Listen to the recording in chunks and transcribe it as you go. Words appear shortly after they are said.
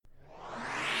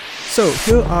So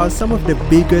here are some of the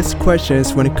biggest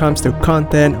questions when it comes to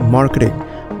content marketing.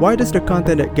 Why does the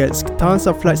content that gets tons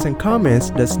of likes and comments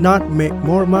does not make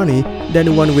more money than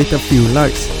the one with a few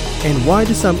likes? And why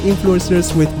do some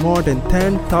influencers with more than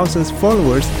 10,000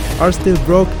 followers are still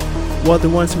broke, while the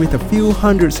ones with a few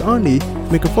hundreds only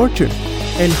make a fortune?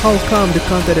 And how come the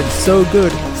content that is so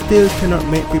good still cannot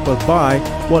make people buy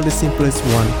while the simplest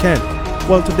one can?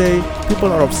 Well, today,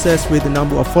 people are obsessed with the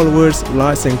number of followers,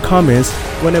 likes and comments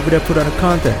whenever they put on a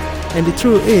content. And the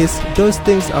truth is, those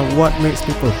things are what makes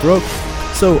people broke.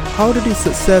 So how do these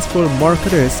successful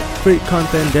marketers create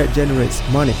content that generates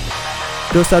money?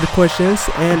 Those are the questions,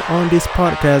 and on this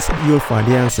podcast, you'll find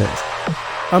the answers.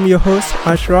 I'm your host,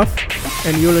 Ashraf,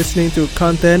 and you're listening to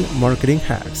Content Marketing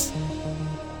Hacks.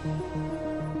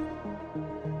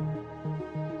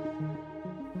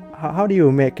 How do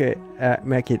you make it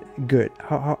good?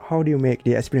 How do you make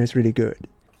the experience really good?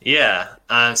 Yeah,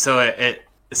 so it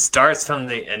starts from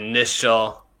the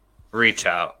initial reach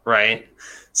out, right?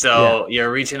 So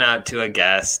You're reaching out to a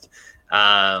guest.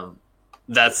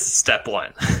 That's step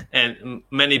one, and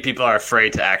many people are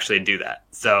afraid to actually do that.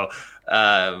 So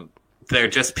they're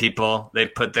just people. They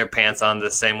put their pants on the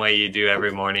same way you do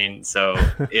every morning. So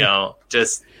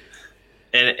just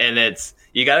and it's,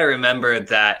 you got to remember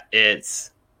that it's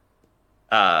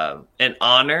an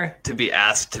honor to be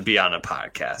asked to be on a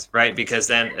podcast, right? Because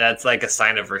then that's like a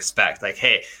sign of respect. Like,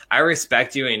 hey, I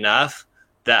respect you enough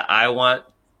that I want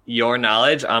your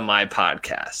knowledge on my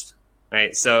podcast,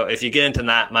 right? So if you get into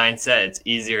that mindset, it's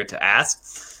easier to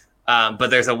ask. But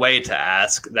there's a way to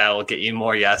ask that will get you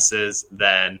more yeses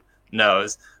than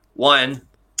no's. One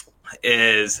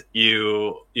is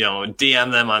you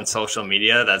DM them on social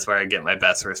media. That's where I get my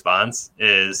best response,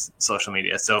 is social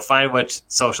media. So find which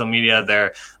social media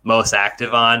they're most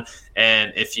active on,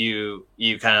 and if you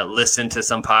kind of listen to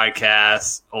some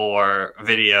podcasts or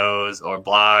videos or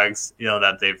blogs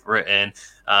that they've written,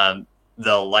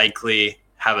 they'll likely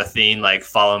have a theme like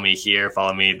follow me here,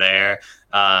 follow me there,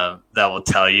 that will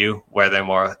tell you where they're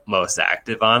most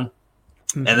active on.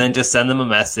 Mm-hmm. And then just send them a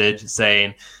message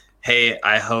saying, hey,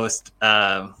 I host,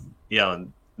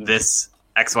 this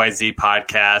XYZ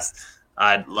podcast.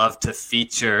 I'd love to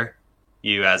feature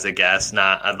you as a guest.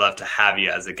 Not I'd love to have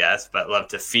you as a guest, but love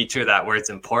to feature. That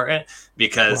word's important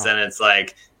because then it's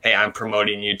like, hey, I'm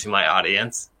promoting you to my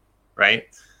audience, right?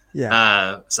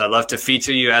 Yeah. So I'd love to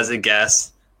feature you as a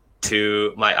guest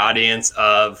to my audience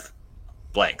of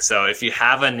blank. So if you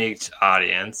have a niche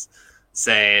audience,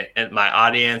 say my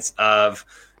audience of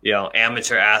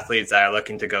amateur athletes that are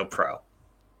looking to go pro.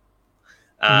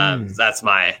 That's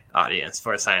my audience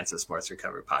for Science of Sports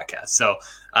Recovery podcast. So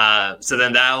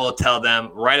then that will tell them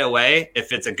right away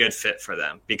if it's a good fit for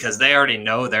them, because they already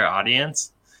know their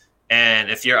audience.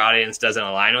 And if your audience doesn't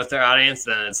align with their audience,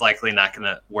 then it's likely not going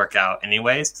to work out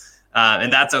anyways.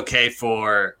 And that's okay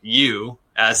for you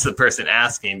as the person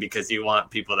asking, because you want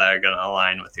people that are going to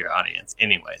align with your audience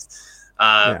anyways.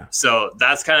 So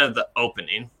that's kind of the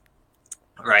opening.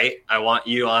 Right. I want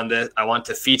you on this. I want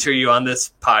to feature you on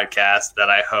this podcast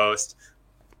that I host,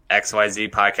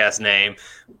 XYZ podcast name,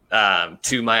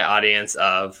 to my audience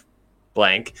of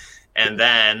blank. And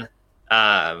then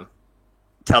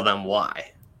tell them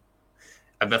why.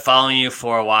 I've been following you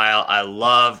for a while. I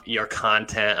love your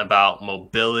content about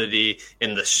mobility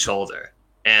in the shoulder.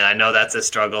 And I know that's a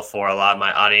struggle for a lot of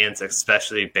my audience,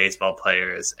 especially baseball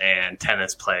players and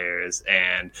tennis players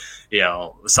and,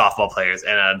 softball players.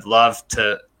 And I'd love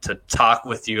to talk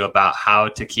with you about how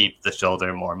to keep the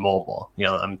shoulder more mobile.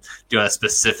 I'm doing a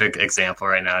specific example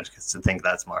right now just to think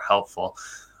that's more helpful.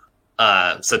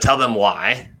 So tell them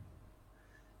why.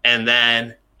 And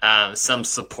then some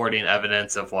supporting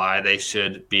evidence of why they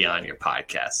should be on your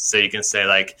podcast. So you can say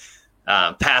like,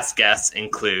 past guests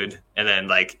include, and then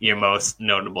like your most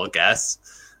notable guests.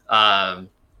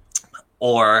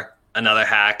 Or another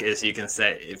hack is you can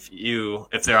say if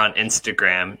they're on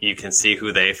Instagram, you can see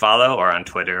who they follow, or on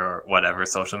Twitter or whatever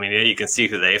social media, you can see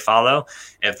who they follow.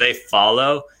 If they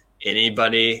follow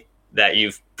anybody that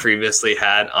you've previously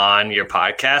had on your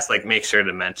podcast, like make sure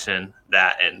to mention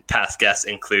that and past guests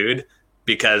include,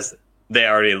 because they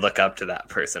already look up to that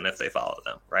person if they follow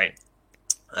them, right?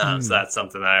 So that's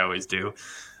something that I always do.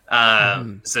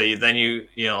 So you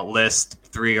list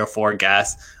 3 or 4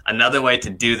 guests. Another way to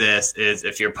do this is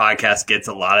if your podcast gets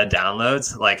a lot of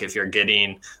downloads, like if you're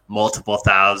getting multiple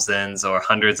thousands or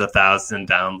hundreds of thousands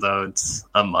downloads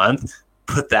a month,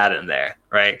 put that in there,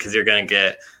 right? Because you're going to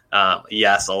get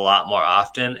yes a lot more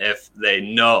often if they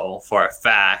know for a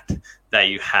fact that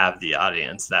you have the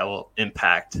audience that will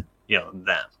impact them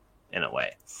in a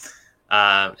way.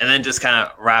 And then just kind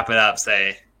of wrap it up.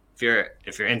 Say if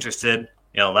you're interested,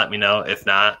 let me know. If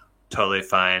not, totally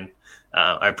fine.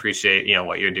 I appreciate,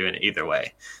 what you're doing either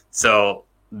way. So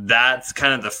that's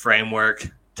kind of the framework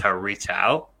to reach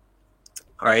out.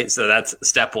 All right. So that's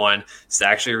step one, is to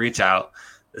actually reach out.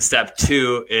 Step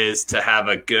two is to have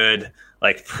a good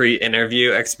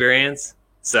pre-interview experience.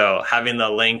 So having the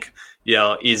link,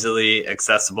 easily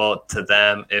accessible to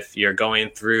them. If you're going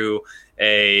through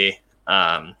a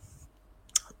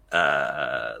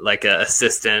like an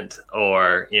assistant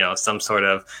or some sort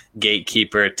of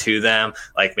gatekeeper to them,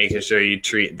 making sure you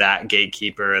treat that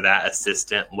gatekeeper or that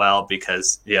assistant well,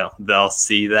 because they'll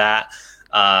see that,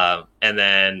 and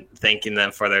then thanking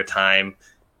them for their time.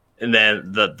 And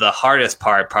then the hardest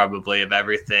part probably of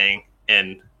everything,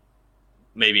 and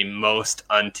maybe most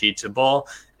unteachable,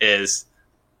 is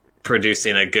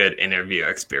producing a good interview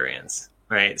experience,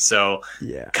 right? So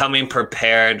coming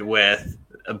prepared with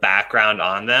a background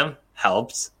on them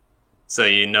helps. So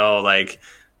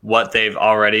what they've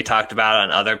already talked about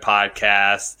on other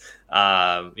podcasts,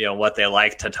 what they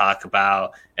like to talk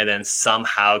about, and then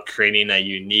somehow creating a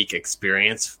unique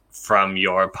experience from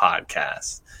your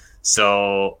podcast.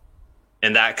 So,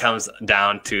 and that comes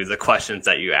down to the questions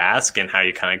that you ask and how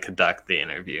you kind of conduct the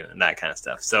interview and that kind of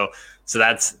stuff. So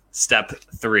that's step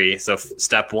three. So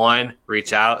step one,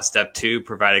 reach out. Step two,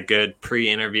 provide a good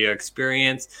pre-interview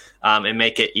experience, and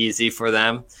make it easy for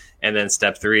them. And then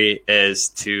step three is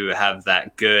to have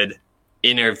that good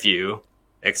interview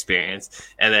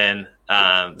experience. And then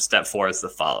step four is the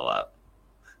follow-up.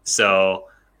 So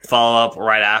follow up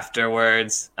right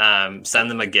afterwards.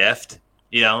 Send them a gift,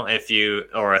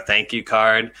 or a thank you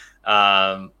card,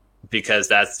 because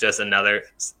that's just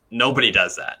nobody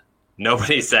does that.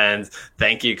 Nobody sends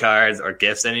thank you cards or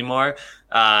gifts anymore.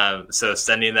 So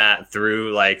sending that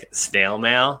through snail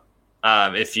mail,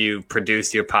 if you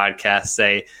produce your podcast,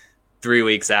 say 3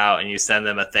 weeks out, and you send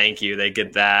them a thank you, they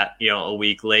get that, a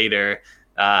week later.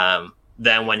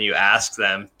 Then when you ask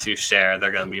them to share,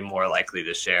 they're going to be more likely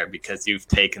to share because you've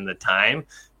taken the time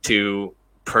to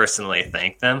personally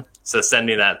thank them. So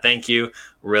sending that thank you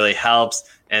really helps.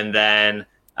 And then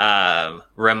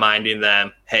reminding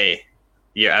them, hey,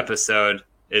 your episode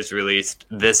is released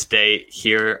this date.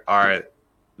 Here are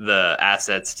the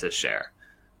assets to share.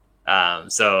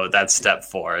 So that's step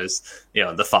four, is,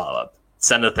 the follow-up.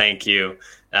 Send a thank you,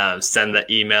 send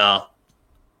the email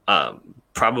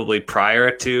probably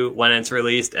prior to when it's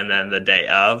released, and then the day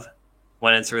of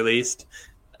when it's released,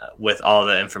 with all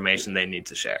the information they need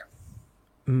to share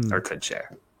or could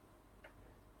share.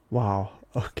 Wow.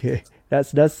 Okay.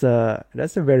 That's a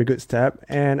very good step.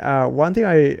 And one thing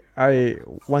I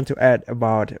want to add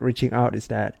about reaching out is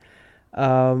that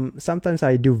sometimes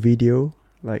I do video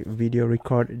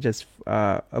record just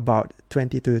about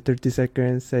 20 to 30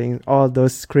 seconds, saying all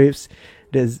those scripts,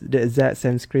 the exact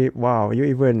same script. Wow, we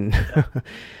even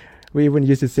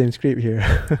use the same script here.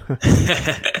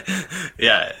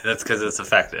 Yeah, that's because it's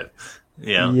effective.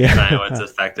 You find what's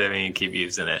effective and you keep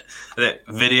using it.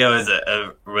 Video is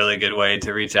a really good way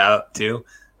to reach out to,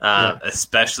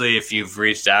 especially if you've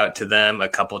reached out to them a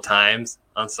couple times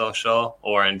on social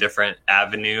or in different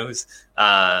avenues,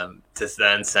 to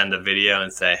then send a video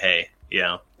and say, hey,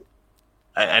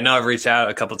 I know I've reached out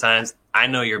a couple times. I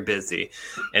know you're busy.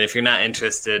 And if you're not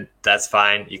interested, that's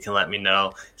fine. You can let me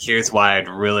know. Here's why I'd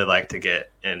really like to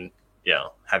get and,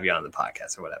 have you on the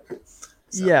podcast or whatever.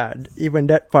 So. Yeah, even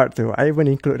that part too. I even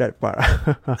include that part.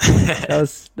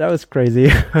 that was crazy.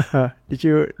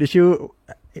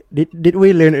 Did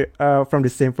we learn from the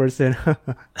same person?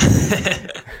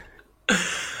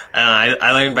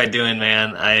 I learned by doing,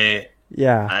 man.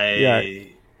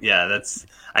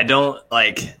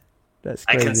 That's crazy.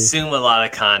 I consume a lot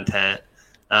of content.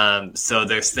 So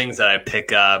there's things that I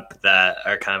pick up that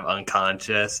are kind of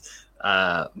unconscious.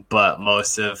 But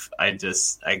most of I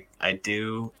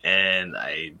do, and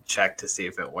I check to see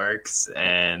if it works,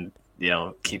 and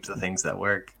keep the things that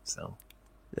work. So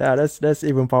yeah, that's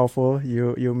even powerful.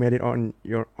 You made it on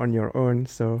your own,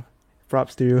 so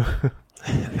props to you.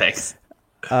 Thanks.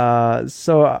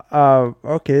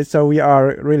 Okay, so we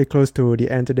are really close to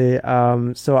the end today.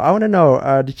 So I want to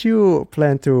know, did you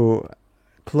plan to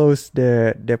close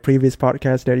the previous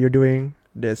podcast that you're doing,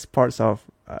 the parts of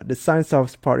the science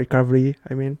of sport recovery?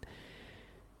 I mean,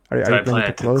 are you planning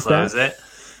to close it?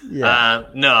 Yeah.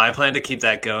 No, I plan to keep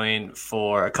that going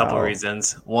for a couple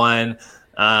reasons. One,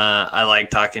 I like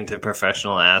talking to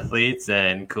professional athletes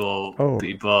and cool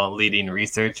people, leading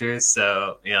researchers.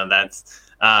 So, that's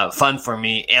fun for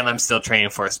me, and I'm still training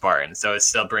for a Spartan, so it's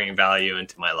still bringing value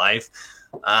into my life.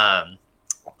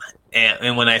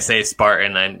 And when I say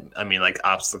Spartan, I mean like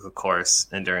obstacle course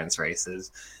endurance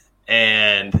races.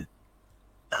 And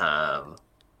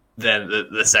then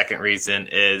the second reason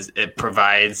is it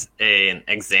provides an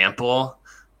example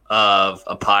of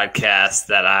a podcast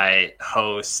that I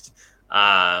host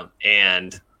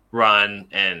and run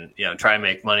and try to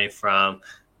make money from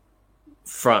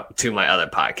to my other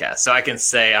podcast. So I can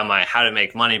say on my How to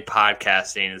Make Money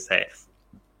podcasting and say,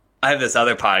 I have this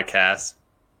other podcast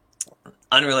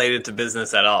unrelated to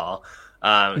business at all.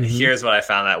 Here's what I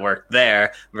found that worked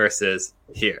there versus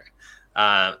here.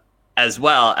 As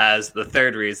well as the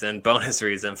third reason, bonus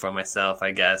reason for myself,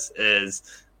 I guess, is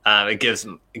it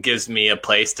gives me a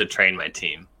place to train my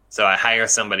team. So I hire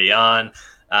somebody on.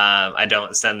 I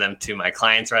don't send them to my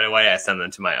clients right away. I send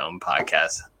them to my own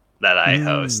podcast that I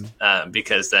host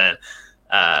because then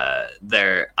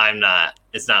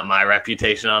it's not my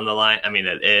reputation on the line. I mean,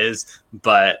 it is,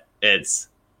 but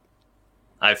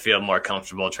I feel more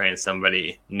comfortable training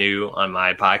somebody new on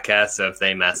my podcast. So if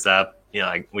they mess up,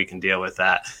 we can deal with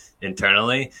that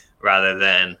internally rather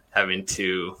than having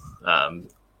to,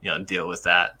 deal with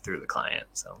that through the client.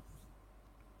 So.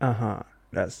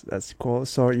 That's cool.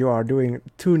 So you are doing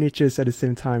two niches at the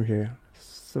same time here.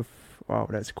 So wow,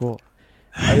 that's cool.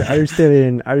 Are you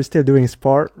still doing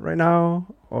sport right now,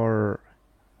 or?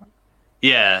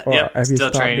 Yeah. Or yep. Have you Still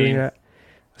stopped training. doing that?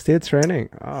 Still training.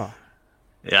 Oh.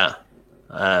 Yeah.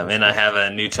 And I have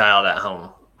a new child at home,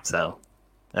 so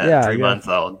 3 months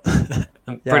old.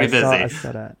 I'm pretty busy. I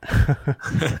saw that.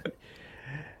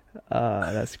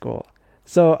 That's cool.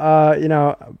 So,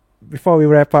 before we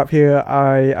wrap up here,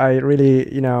 I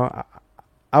really,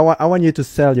 I want you to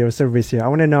sell your service here. I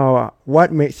want to know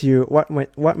what makes your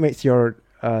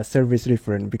service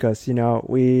different, because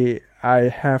I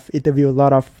have interviewed a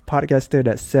lot of podcasters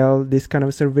that sell this kind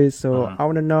of service. So I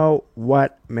want to know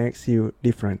what makes you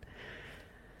different.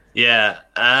 Yeah.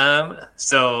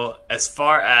 So as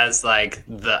far as like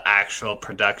the actual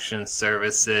production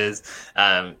services,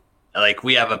 like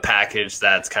we have a package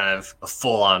that's kind of a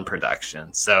full-on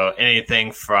production. So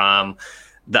anything from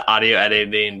the audio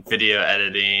editing, video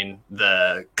editing,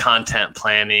 the content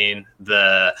planning,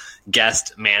 the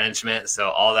guest management. So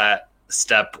all that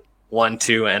step 1,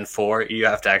 2, and 4, you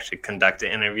have to actually conduct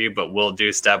an interview, but we'll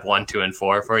do step 1, 2, and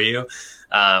 4 for you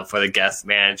for the guest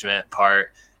management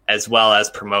part, as well as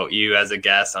promote you as a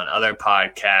guest on other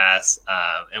podcasts.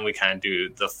 And we kind of do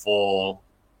the full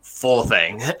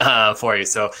thing for you.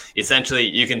 So essentially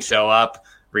you can show up,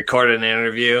 record an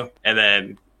interview, and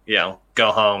then, go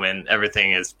home and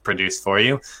everything is produced for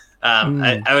you.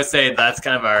 I would say that's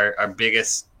kind of our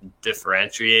biggest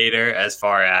differentiator as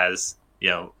far as,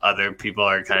 other people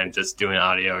are kind of just doing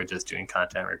audio or just doing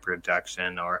content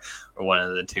reproduction or one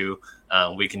of the two.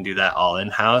 We can do that all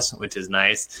in-house, which is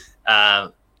nice.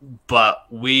 But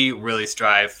we really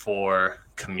strive for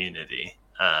community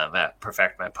at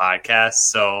Perfect My Podcast.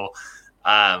 So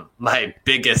my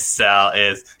biggest sell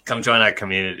is come join our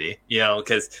community,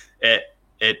 because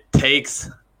it takes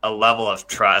a level of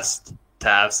trust to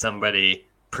have somebody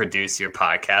produce your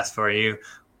podcast for you,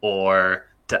 or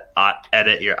to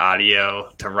edit your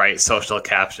audio, to write social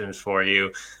captions for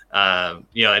you.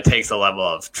 It takes a level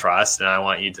of trust, and I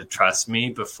want you to trust me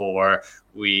before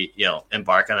we,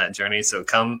 embark on that journey. So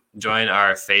come join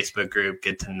our Facebook group,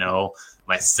 get to know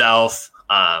myself,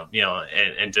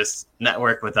 and just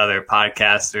network with other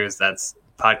podcasters. That's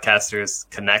Podcasters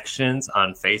Connections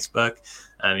on Facebook.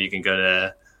 You can go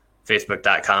to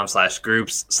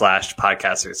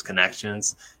facebook.com/groups/Podcasters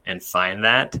Connections and find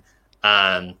that.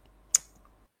 And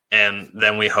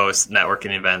then we host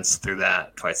networking events through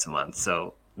that twice a month.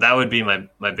 So that would be my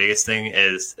biggest thing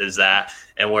is that.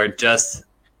 And we're just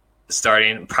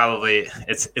starting, probably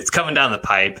it's coming down the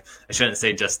pipe. I shouldn't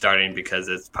say just starting because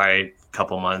it's probably a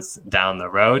couple months down the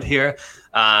road here.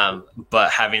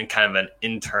 But having kind of an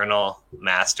internal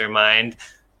mastermind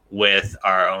with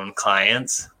our own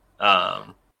clients.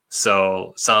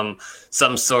 So some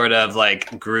sort of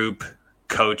like group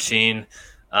coaching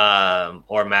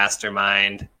or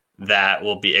mastermind that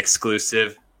will be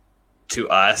exclusive to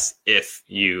us if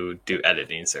you do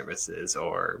editing services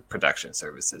or production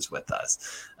services with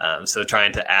us. So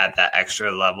trying to add that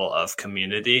extra level of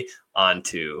community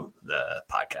onto the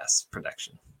podcast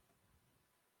production.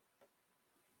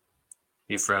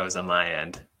 You froze on my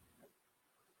end.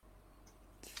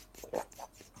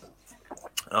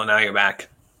 Oh, now you're back.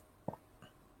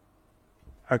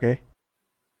 Okay.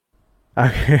 All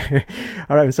right.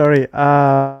 I'm sorry.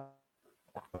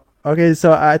 Okay.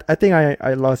 So I think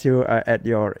I lost you at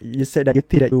you said that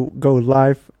you go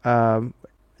live 2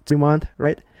 months,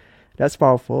 right? That's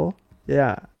powerful.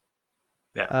 Yeah.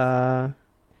 Yeah.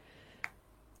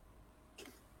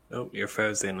 Oh, you're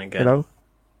frozen again. Hello.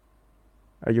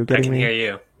 Are you getting me? I can hear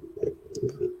you.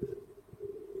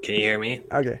 Can you hear me?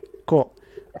 Okay. Cool.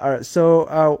 All right.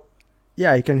 So,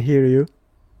 yeah, I can hear you.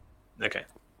 Okay.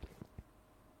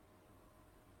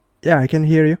 Yeah, I can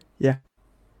hear you. Yeah.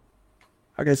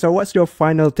 Okay. So, what's your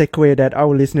final takeaway that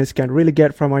our listeners can really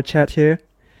get from our chat here?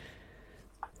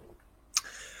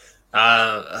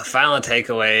 A final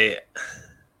takeaway,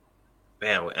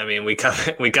 man. I mean, we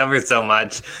covered so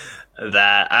much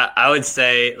that I would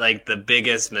say like the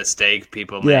biggest mistake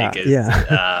people make is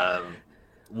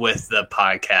with the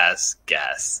podcast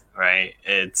guests, right?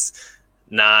 It's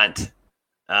not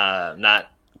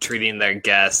treating their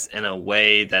guests in a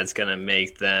way that's going to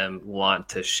make them want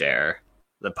to share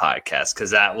the podcast,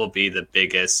 because that will be the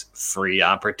biggest free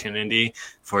opportunity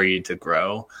for you to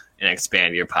grow and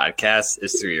expand your podcast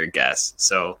is through your guests.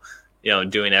 So,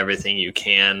 doing everything you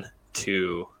can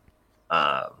to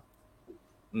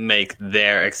make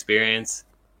their experience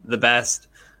the best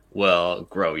will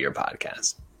grow your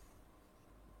podcast.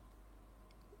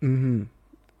 Mm-hmm.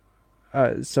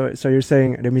 So you're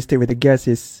saying the mistake with the guest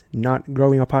is not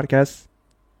growing a podcast?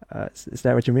 Is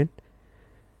that what you mean?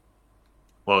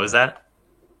 What was that?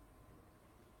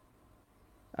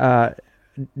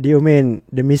 Do you mean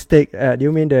the mistake? Do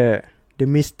you mean the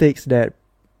mistakes that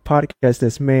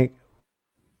podcasters make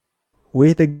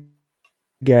with the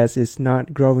guest is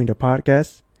not growing the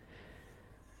podcast?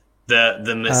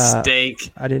 The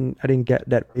mistake. I didn't get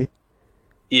that.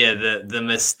 Yeah, the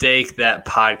mistake that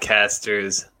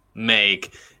podcasters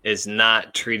make is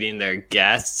not treating their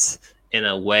guests in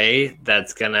a way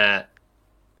that's gonna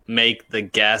make the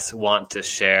guests want to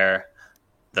share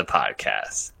the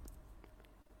podcast.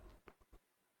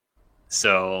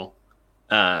 So,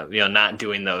 not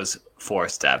doing those 4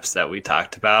 steps that we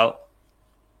talked about,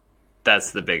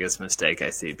 that's the biggest mistake I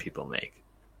see people make.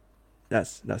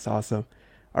 That's awesome.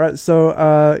 All right, so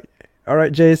all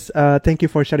right, Jace, thank you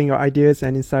for sharing your ideas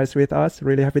and insights with us.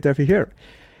 Really happy to have you here.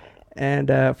 And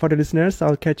for the listeners,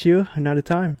 I'll catch you another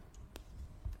time.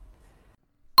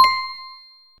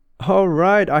 All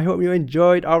right, I hope you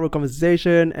enjoyed our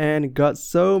conversation and got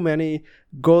so many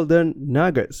golden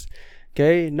nuggets.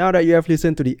 Okay, now that you have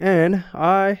listened to the end,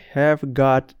 I have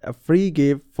got a free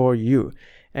gift for you.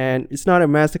 And it's not a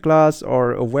masterclass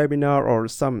or a webinar or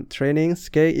some trainings,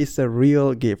 okay? It's a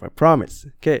real gift, I promise.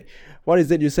 Okay, what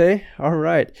is it you say? All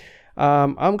right,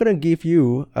 I'm gonna give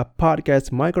you a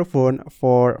podcast microphone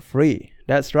for free.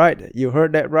 That's right, you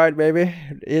heard that right, baby.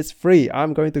 It's free.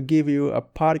 I'm going to give you a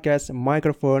podcast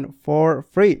microphone for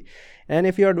free. And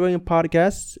if you're doing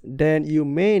podcasts, then you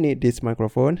may need this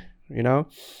microphone,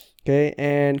 Okay,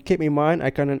 and keep in mind,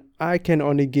 I can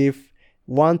only give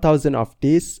 1,000 of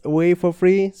these away for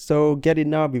free, so get it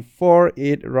now before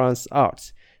it runs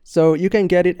out. So you can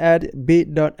get it at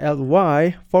bit.ly/free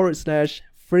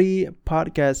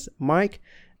podcast mic.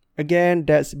 Again,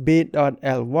 that's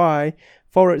bit.ly/free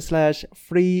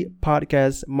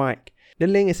podcast mic. The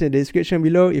link is in the description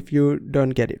below if you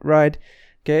don't get it right.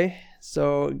 Okay,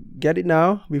 so get it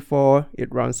now before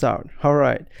it runs out. All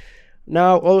right.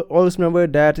 Now, always remember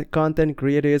that content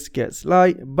creators get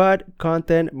liked, but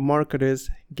content marketers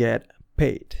get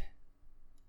paid.